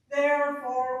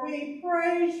 Therefore we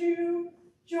praise you,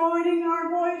 joining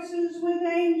our voices with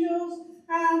angels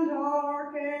and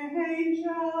archangels,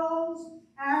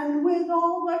 and with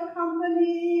all the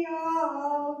company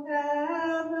of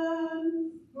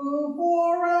heaven, who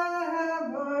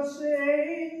forever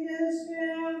sing this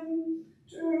hymn,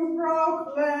 to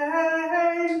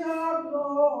proclaim the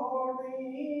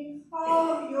glory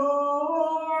of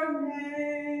your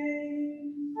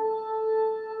name.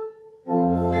 Holy,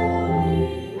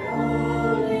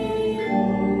 holy,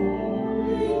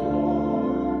 holy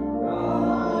Lord,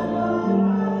 God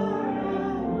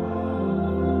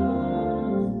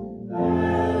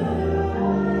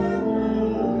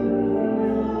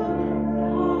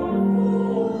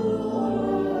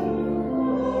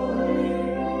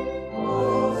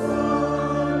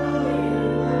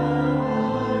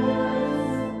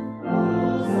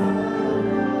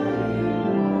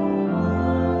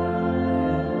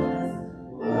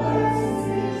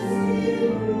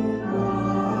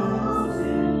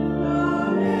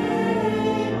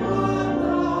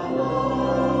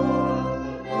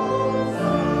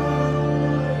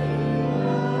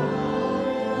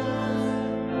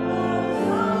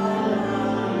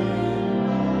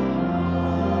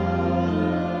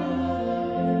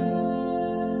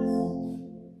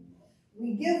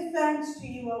We give thanks to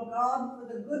you, O God, for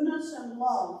the goodness and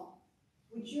love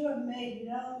which you have made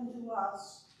known to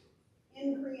us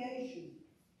in creation,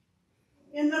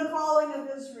 in the calling of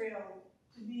Israel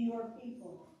to be your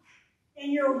people,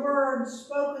 in your word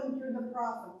spoken through the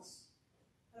prophets,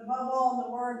 and above all in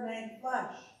the word made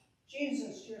flesh,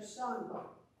 Jesus, your Son.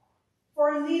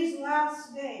 For in these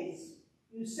last days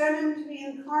you sent him to be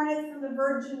incarnate from the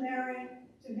Virgin Mary,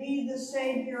 to be the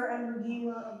Savior and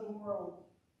Redeemer of the world.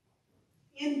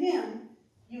 In him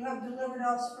you have delivered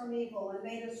us from evil and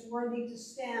made us worthy to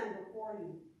stand before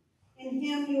you. In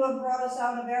him you have brought us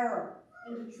out of error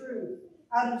into truth,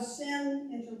 out of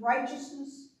sin into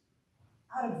righteousness,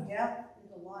 out of death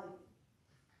into life.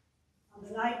 On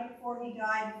the night before he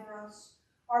died for us,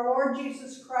 our Lord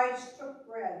Jesus Christ took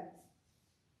bread,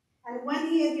 and when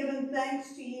he had given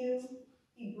thanks to you,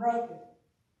 he broke it,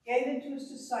 gave it to his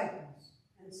disciples,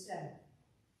 and said,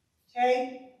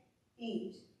 "Take,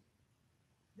 eat.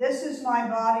 This is my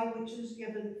body which is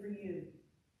given for you.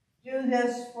 Do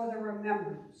this for the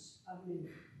remembrance of me."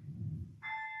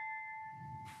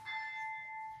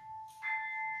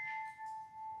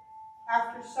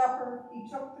 After supper, he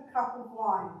took the cup of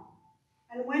wine,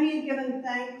 and when he had given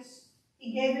thanks,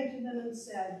 he gave it to them and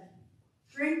said,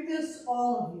 "Drink this,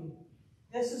 all of you.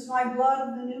 This is my blood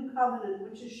of the new covenant,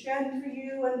 which is shed for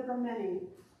you and for many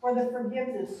for the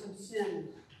forgiveness of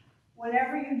sins.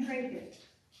 Whenever you drink it,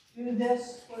 do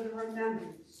this for the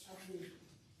remembrance of me."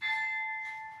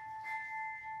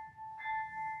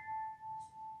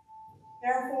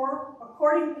 Therefore,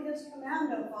 according to his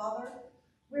command, O Father,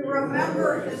 we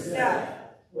remember his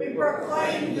death, we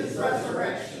proclaim his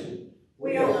resurrection,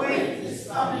 we await his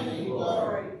coming in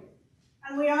glory.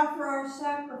 And we offer our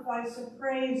sacrifice of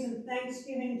praise and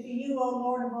thanksgiving to you, O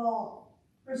Lord of all,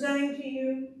 presenting to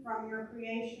you from your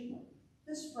creation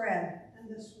this bread and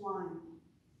this wine.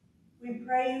 We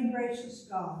pray you, gracious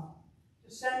God,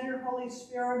 to send your Holy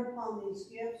Spirit upon these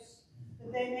gifts,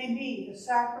 that they may be the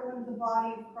sacrament of the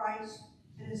body of Christ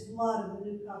and his blood of the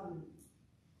new covenant.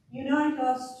 Unite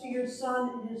us to your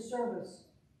Son in his service,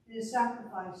 in his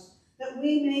sacrifice, that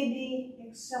we may be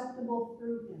acceptable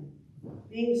through him,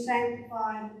 being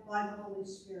sanctified by the Holy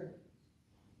Spirit.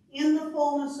 In the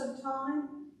fullness of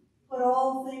time, put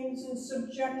all things in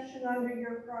subjection under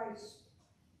your Christ,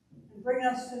 and bring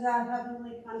us to that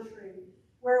heavenly country,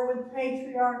 where with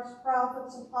patriarchs,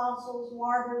 prophets, apostles,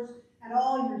 martyrs, and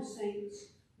all your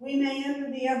saints, we may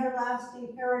enter the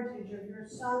everlasting heritage of your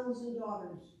sons and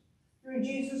daughters, through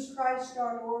Jesus Christ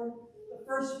our Lord, the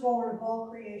firstborn of all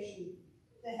creation,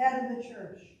 the head of the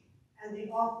church, and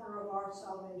the author of our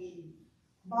salvation.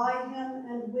 By him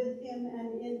and with him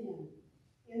and in him,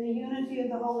 in the unity of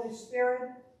the Holy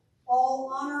Spirit,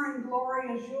 all honor and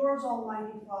glory is yours,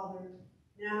 Almighty Father,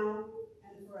 now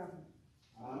and forever.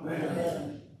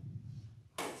 Amen.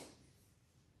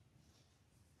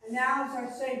 And now, as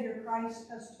our Savior Christ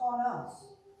has taught us,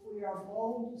 we are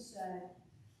bold to say,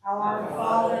 Our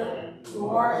Father, who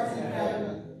art in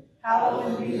heaven,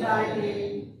 hallowed be thy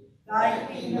name. Thy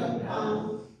kingdom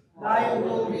come, thy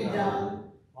will be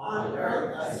done, on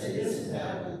earth as it is in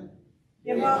heaven.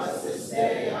 Give us this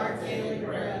day our daily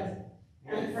bread,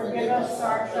 and forgive us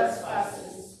our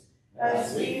trespasses,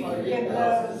 as we forgive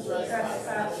those who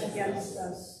trespass against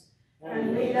us.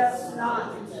 And lead us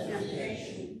not into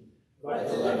temptation, but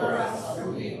deliver us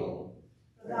from evil.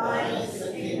 For thine is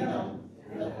the kingdom,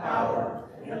 and the power,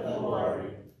 and the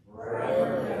glory,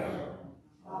 forever and ever.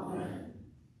 Amen.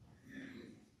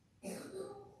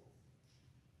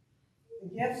 The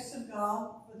gifts of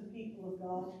God for the people of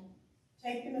God.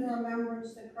 Take them in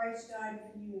remembrance that Christ died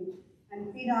for you,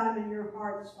 and feed on them in your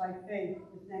hearts by faith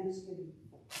with thanksgiving.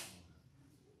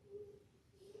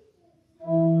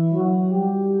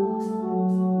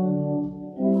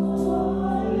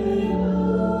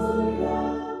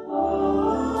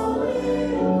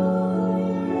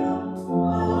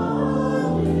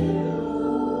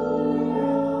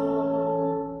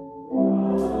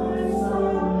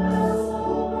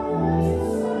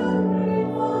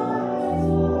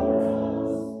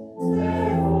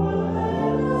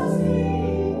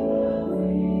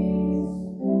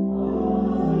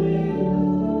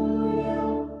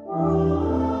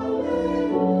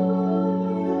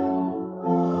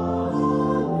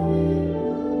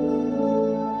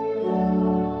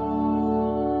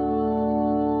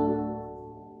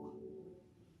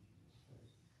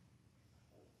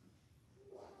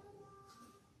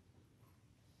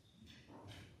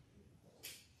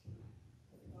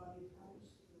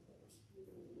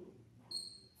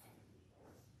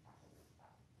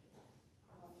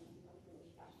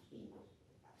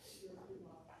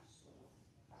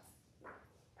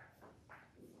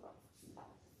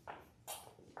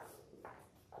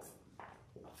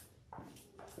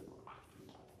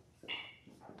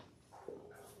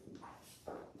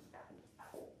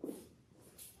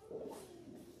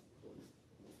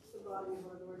 Body of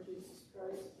our Lord Jesus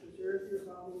Christ, preserve your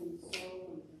body and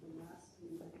soul until the last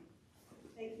moment.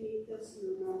 Take and eat this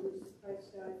in remembrance that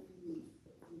Christ died for you.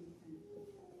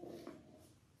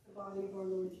 The body of our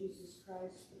Lord Jesus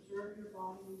Christ, preserve your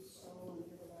body and soul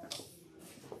until the last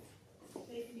moment.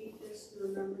 Take and eat this in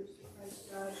remembrance that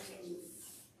Christ died for you,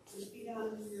 and feed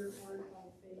on in your heart by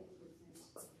faith with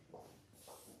thanksgiving.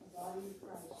 The body of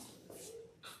Christ.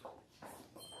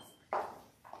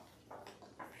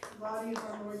 The body of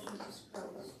our Lord Jesus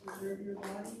Christ, preserve your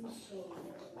body and soul.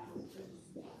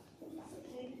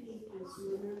 Take and eat this in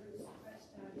remembrance that Christ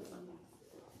died for you,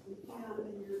 and feed on it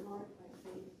in your heart by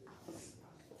faith.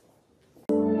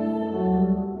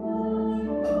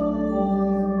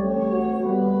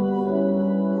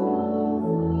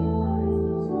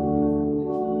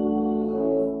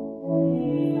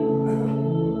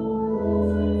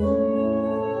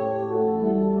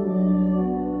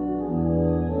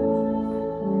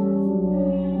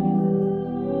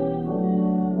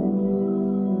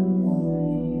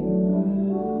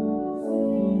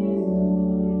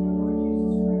 Lord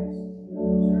Jesus Christ,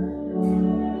 preserve your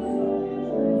body.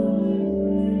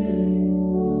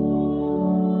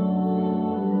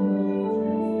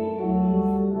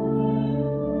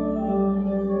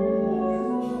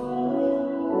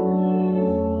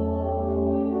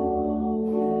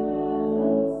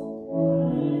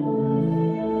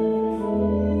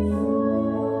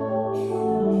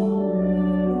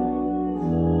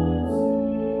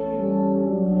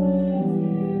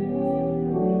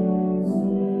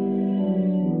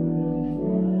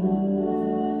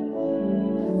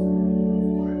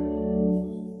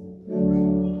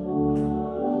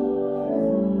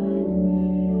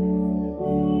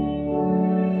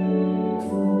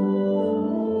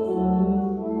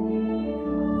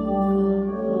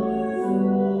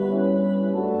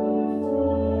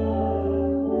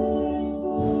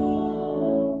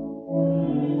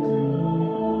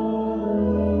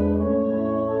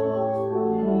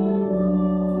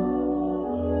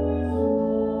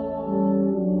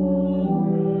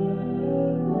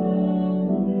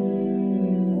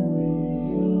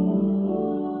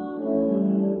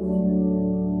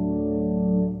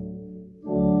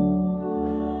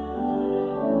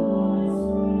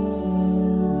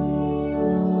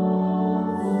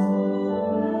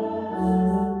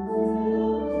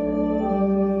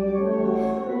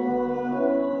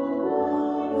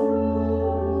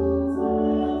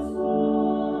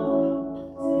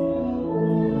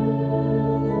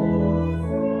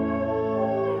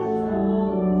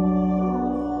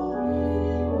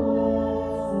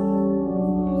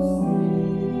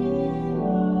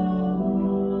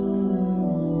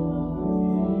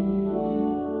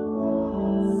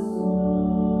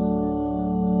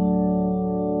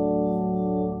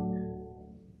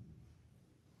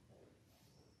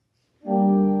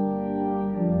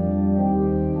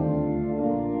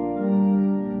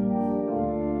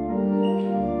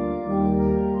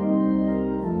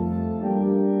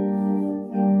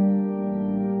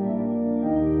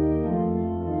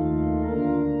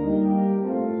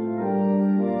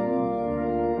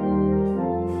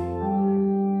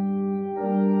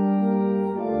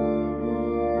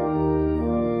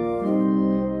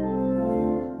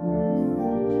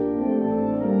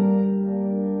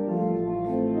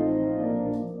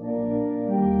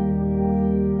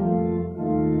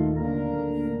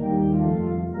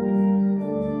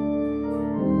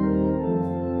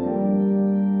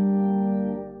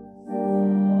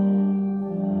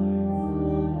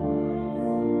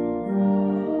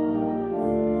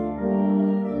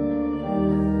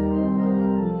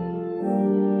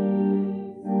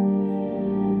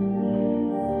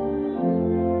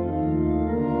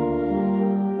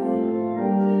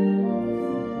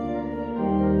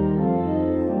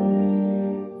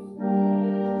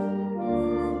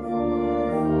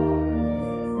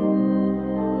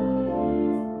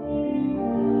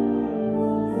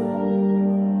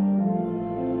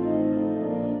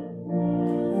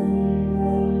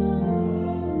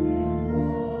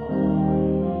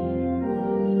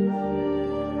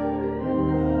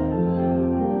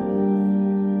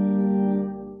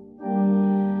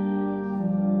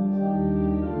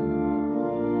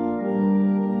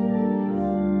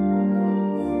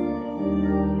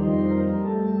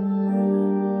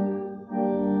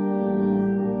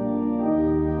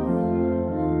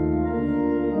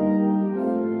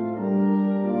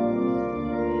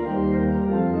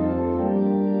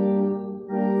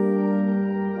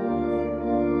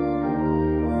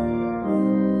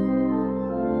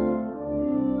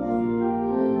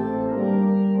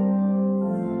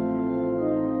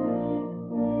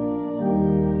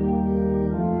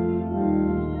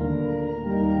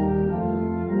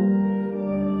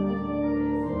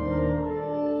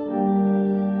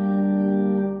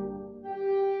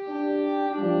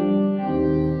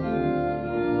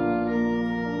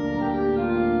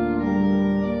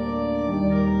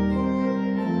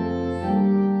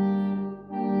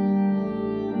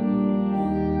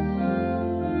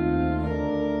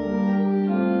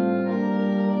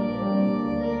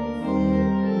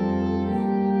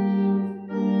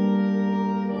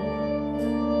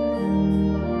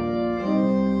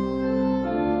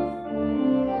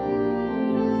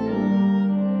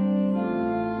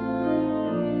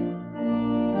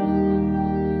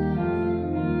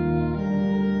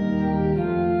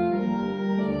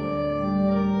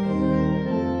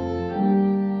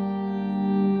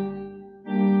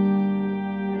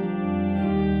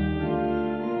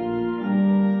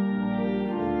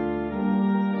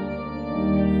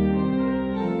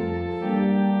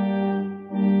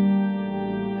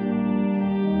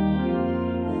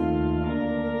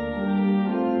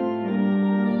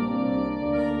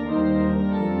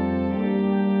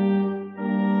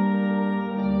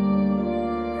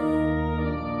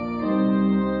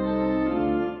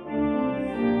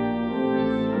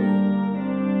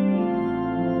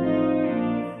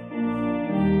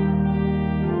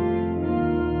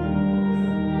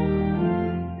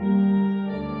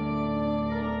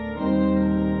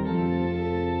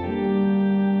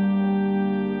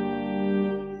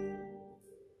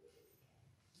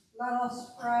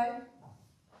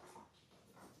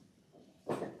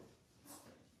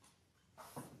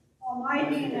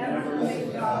 Almighty and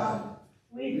ever-living God,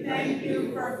 we thank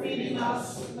you for feeding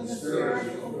us with the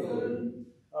spiritual food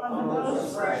of the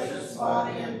most precious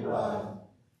body and blood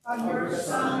of your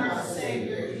Son, our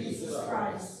Savior, Jesus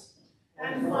Christ,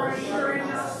 and for assuring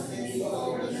us in these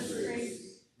holy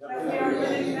mysteries that we are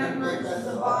living members of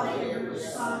the body of your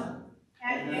Son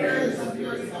and heirs of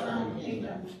your eternal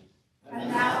kingdom. And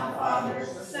now, Father,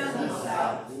 send us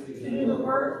out to do the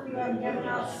work you have given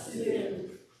us to do,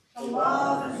 to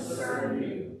love and serve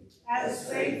you as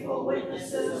faithful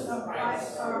witnesses of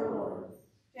Christ our Lord.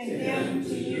 To him,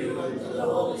 to you, and to the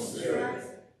Holy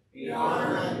Spirit, be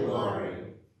honor and glory,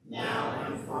 now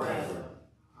and forever.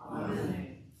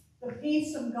 Amen. The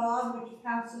peace of God, which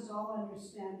passes all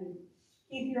understanding,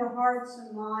 keep your hearts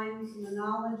and minds in the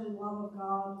knowledge and love of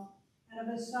God and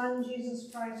of his Son, Jesus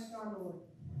Christ our Lord.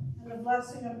 And the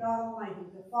blessing of God Almighty,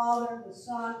 the Father, the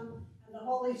Son, and the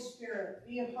Holy Spirit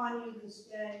be upon you this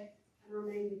day and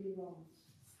remain with you always.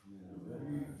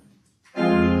 Amen.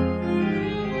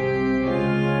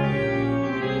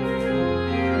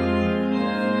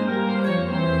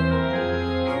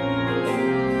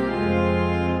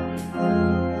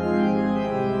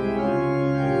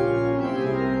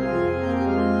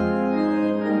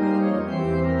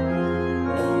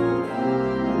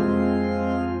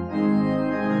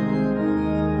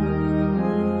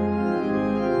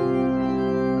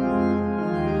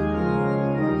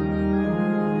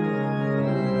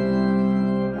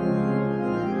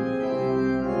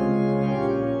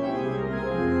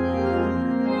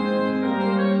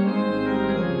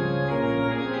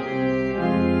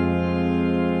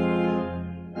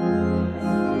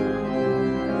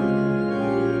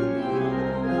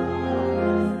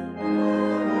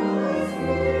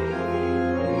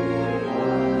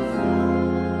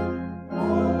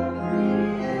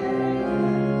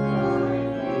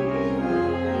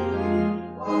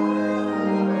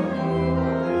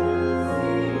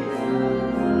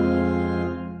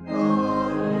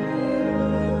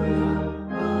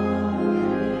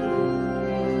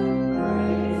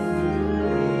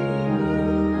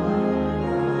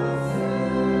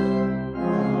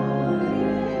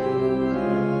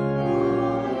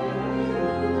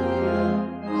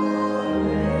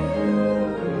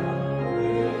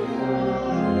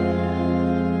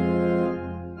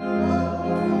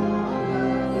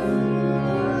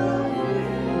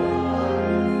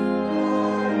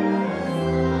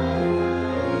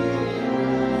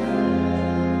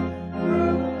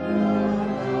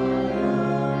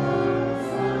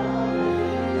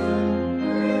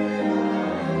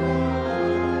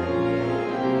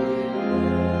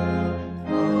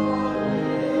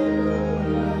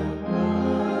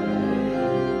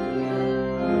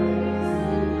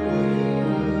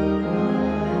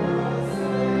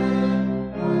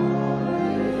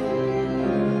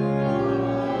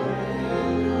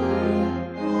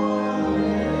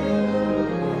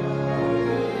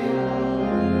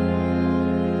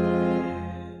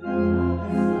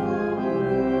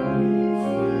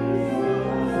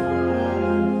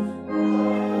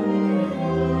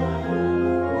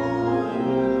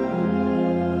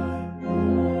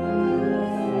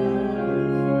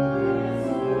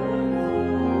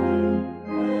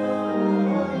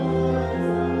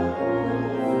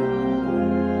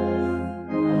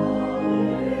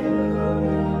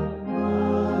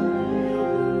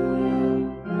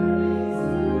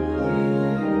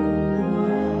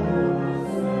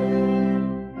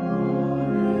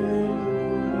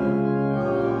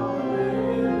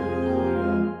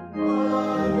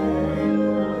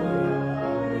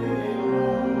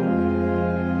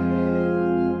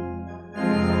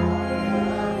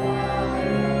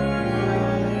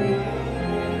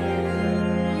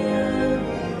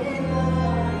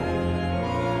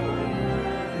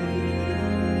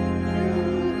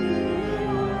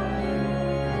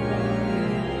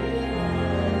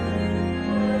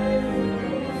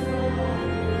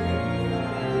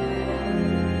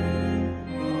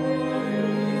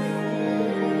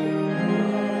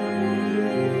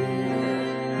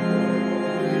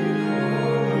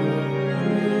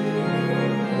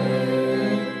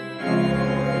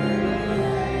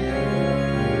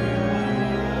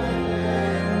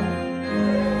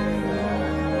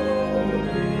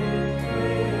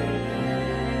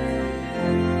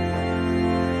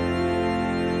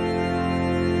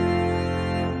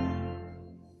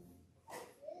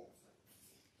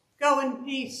 Go in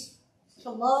peace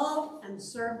to love and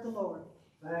serve the Lord.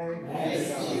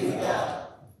 Thanks be to God.